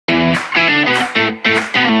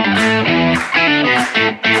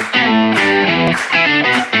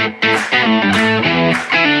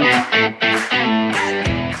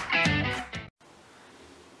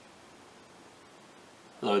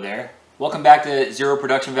back to Zero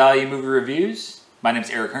Production Value Movie Reviews. My name is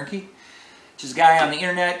M Hoernke. Just a guy on the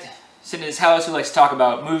internet, sitting in his house who likes to talk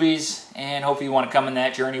about movies, and hopefully you want to come on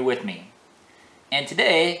that journey with me. And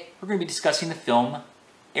today, we're going to be discussing the film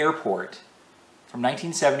Airport from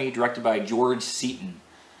 1970, directed by George Seaton.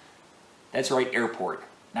 That's right, Airport.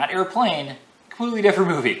 Not Airplane, completely different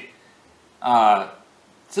movie.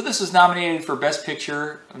 So this was nominated for Best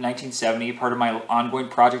Picture of 1970, part of my ongoing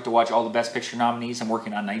project to watch all the Best Picture nominees. I'm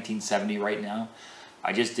working on 1970 right now.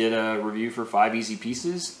 I just did a review for 5 Easy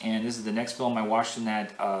Pieces, and this is the next film I watched in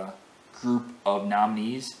that group of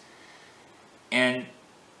nominees. And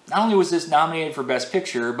not only was this nominated for Best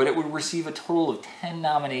Picture, but it would receive a total of 10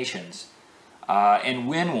 nominations and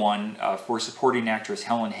win one for supporting actress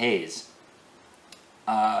Helen Hayes.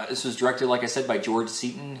 This was directed, like I said, by George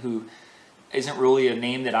Seaton, who isn't really a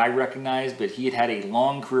name that I recognize, but he had had a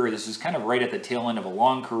long career. This was kind of right at the tail end of a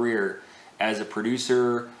long career as a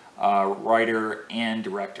producer, writer, and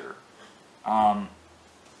director.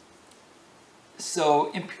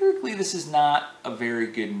 So empirically, this is not a very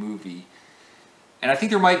good movie. And I think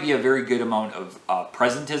there might be a very good amount of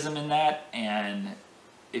presentism in that. And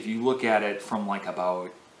if you look at it from like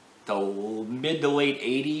about the mid to late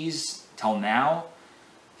 80s till now,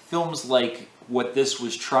 films like what this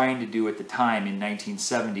was trying to do at the time in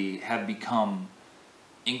 1970 have become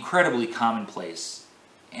incredibly commonplace.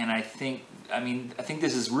 And I think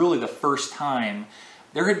this is really the first time.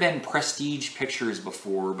 There had been prestige pictures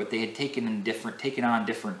before, but they had taken on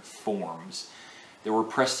different forms. There were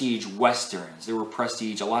prestige westerns. There were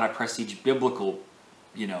a lot of prestige biblical,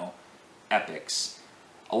 epics.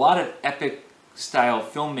 A lot of epic style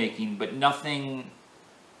filmmaking, but nothing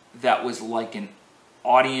that was like an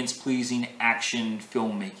audience-pleasing action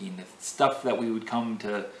filmmaking, the stuff that we would come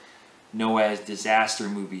to know as disaster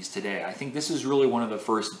movies today. I think this is really one of the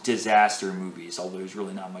first disaster movies, although there's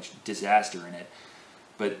really not much disaster in it.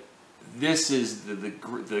 But this is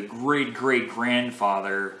the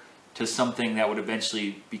great-great-grandfather to something that would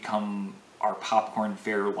eventually become our popcorn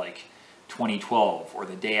fare like 2012 or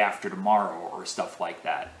The Day After Tomorrow or stuff like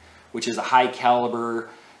that, which is a high-caliber,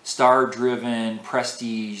 star-driven,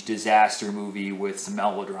 prestige disaster movie with some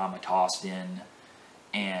melodrama tossed in,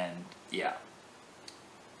 and yeah.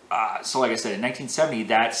 So like I said, in 1970,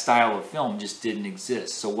 that style of film just didn't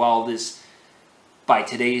exist. So while this, by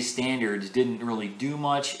today's standards, didn't really do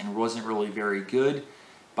much and wasn't really very good,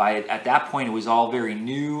 at that point it was all very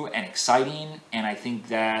new and exciting, and I think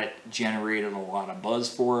that generated a lot of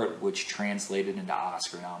buzz for it, which translated into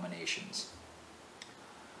Oscar nominations.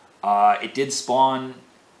 It did spawn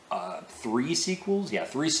 3 sequels? Yeah,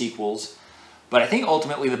 3 sequels. But I think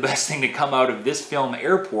ultimately the best thing to come out of this film,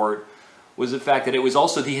 Airport, was the fact that it was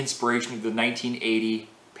also the inspiration of the 1980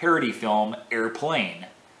 parody film, Airplane,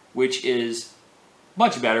 which is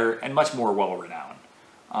much better and much more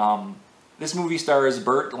well-renowned. This movie stars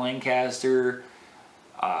Burt, Lancaster,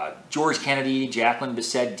 George Kennedy, Jacqueline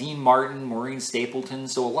Bisset, Dean Martin, Maureen Stapleton,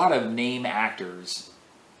 so a lot of name actors.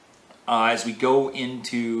 As we go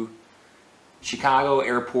into Chicago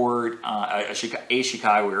airport, a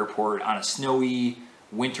Chicago airport on a snowy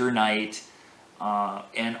winter night,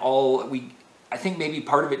 and I think maybe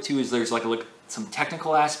part of it too is there's like some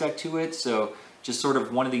technical aspect to it. So just sort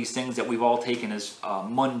of one of these things that we've all taken as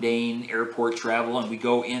mundane airport travel, and we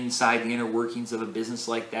go inside the inner workings of a business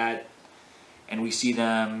like that, and we see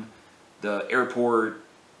the airport.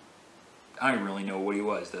 I don't really know what he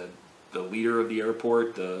was, the leader of the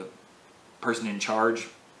airport, the person in charge,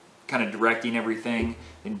 kind of directing everything.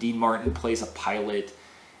 Then Dean Martin plays a pilot,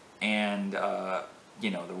 and the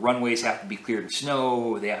runways have to be cleared of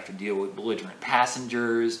snow. They have to deal with belligerent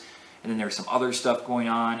passengers, and then there's some other stuff going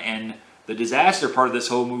on. And the disaster part of this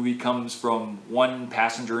whole movie comes from one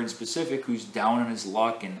passenger in specific who's down on his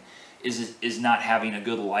luck and is not having a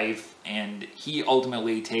good life, and he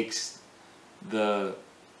ultimately takes the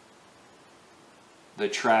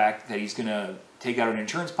track that he's going to take out an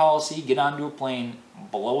insurance policy, get onto a plane,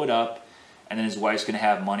 blow it up, and then his wife's going to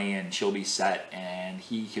have money and she'll be set, and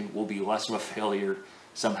will be less of a failure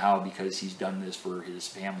somehow because he's done this for his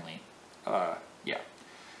family. Yeah.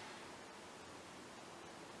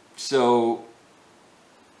 So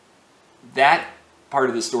that part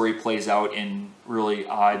of the story plays out in really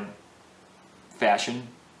odd fashion.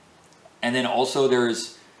 And then also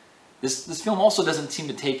there's this film also doesn't seem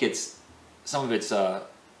to take some of its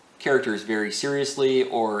characters very seriously,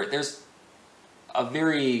 or there's a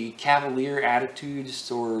very cavalier attitude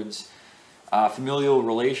towards familial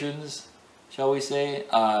relations, shall we say.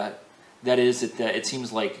 That is, it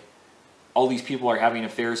seems like all these people are having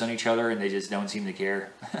affairs on each other and they just don't seem to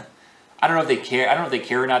care. I don't know if they care. I don't know if they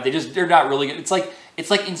care or not. They're not really. It's like it's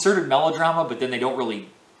like inserted melodrama, but then they don't really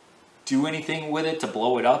do anything with it to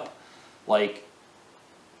blow it up. Like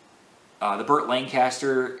the Burt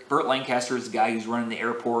Lancaster. Burt Lancaster is the guy who's running the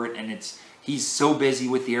airport, and he's so busy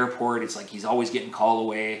with the airport. It's like he's always getting called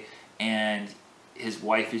away, and his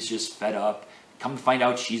wife is just fed up. Come to find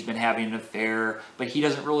out, she's been having an affair, but he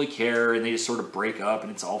doesn't really care, and they just sort of break up,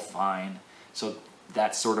 and it's all fine. So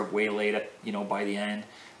that's sort of waylaid, by the end.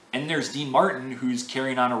 And there's Dean Martin, who's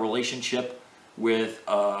carrying on a relationship with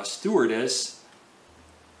a stewardess,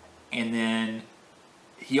 and then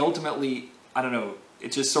he ultimately, I don't know,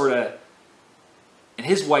 it's just sort of, and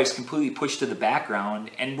his wife's completely pushed to the background,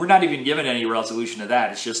 and we're not even given any resolution to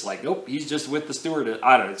that. It's just like, nope, he's just with the stewardess.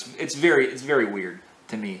 I don't know. It's very weird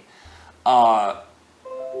to me.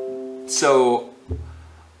 So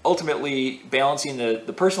ultimately balancing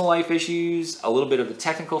the personal life issues, a little bit of the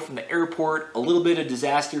technical from the airport, a little bit of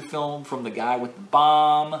disaster film from the guy with the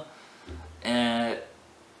bomb,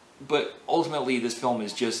 but ultimately this film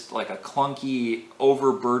is just like a clunky,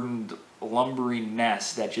 overburdened, lumbering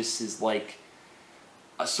mess that just is like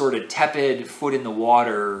a sort of tepid foot in the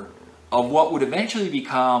water of what would eventually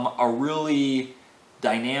become a really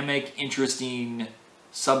dynamic, interesting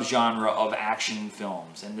subgenre of action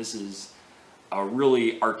films. And this is a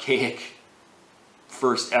really archaic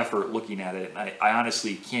first effort looking at it. And I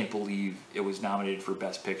honestly can't believe it was nominated for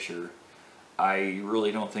Best Picture. I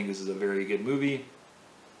really don't think this is a very good movie.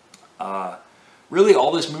 Really,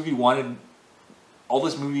 all this movie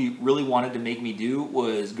really wanted to make me do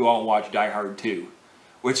was go out and watch Die Hard 2,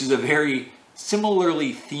 which is a very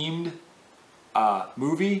similarly themed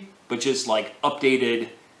movie, but just like updated,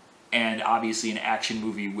 and obviously an action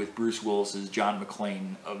movie with Bruce Willis as John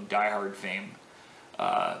McClane of Die Hard fame.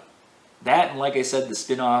 That, and like I said, the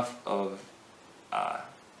spin-off of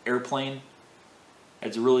Airplane,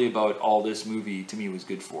 that's really about all this movie to me was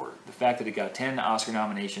good for. The fact that it got 10 Oscar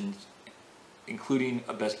nominations, including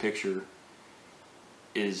a Best Picture,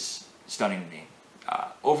 is stunning to me.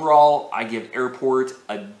 Overall, I give Airport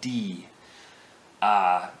a D.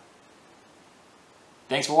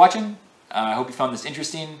 Thanks for watching. I hope you found this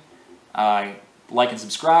interesting. Like and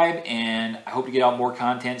subscribe, and I hope to get out more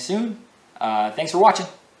content soon. Thanks for watching.